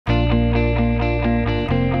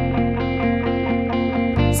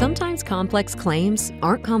complex claims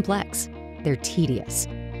aren't complex, they're tedious.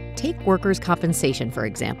 Take workers' compensation, for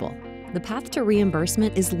example. The path to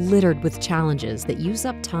reimbursement is littered with challenges that use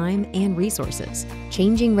up time and resources,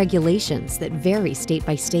 changing regulations that vary state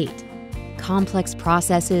by state, complex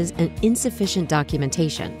processes and insufficient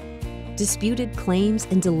documentation, disputed claims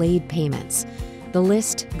and delayed payments. The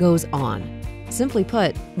list goes on. Simply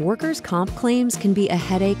put, workers' comp claims can be a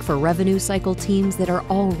headache for revenue cycle teams that are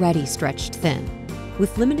already stretched thin.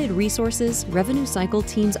 With limited resources, revenue cycle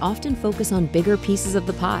teams often focus on bigger pieces of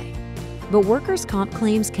the pie. But workers' comp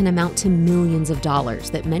claims can amount to millions of dollars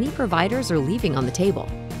that many providers are leaving on the table.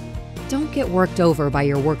 Don't get worked over by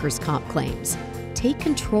your workers' comp claims. Take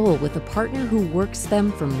control with a partner who works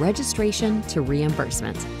them from registration to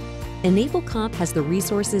reimbursement. EnableComp has the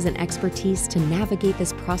resources and expertise to navigate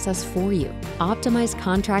this process for you. Optimize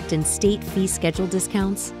contract and state fee schedule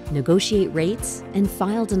discounts, negotiate rates, and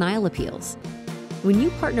file denial appeals. When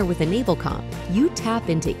you partner with EnableComp, you tap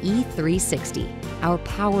into E360, our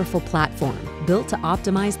powerful platform built to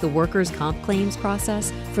optimize the workers' comp claims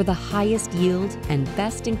process for the highest yield and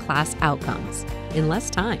best-in-class outcomes in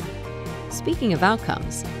less time. Speaking of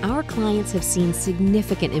outcomes, our clients have seen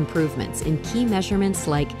significant improvements in key measurements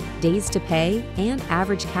like days to pay and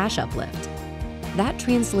average cash uplift. That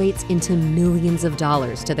translates into millions of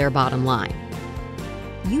dollars to their bottom line.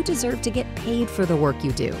 You deserve to get paid for the work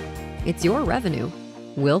you do. It's your revenue.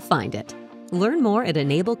 We'll find it. Learn more at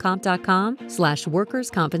enablecomp.com/workers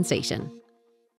compensation.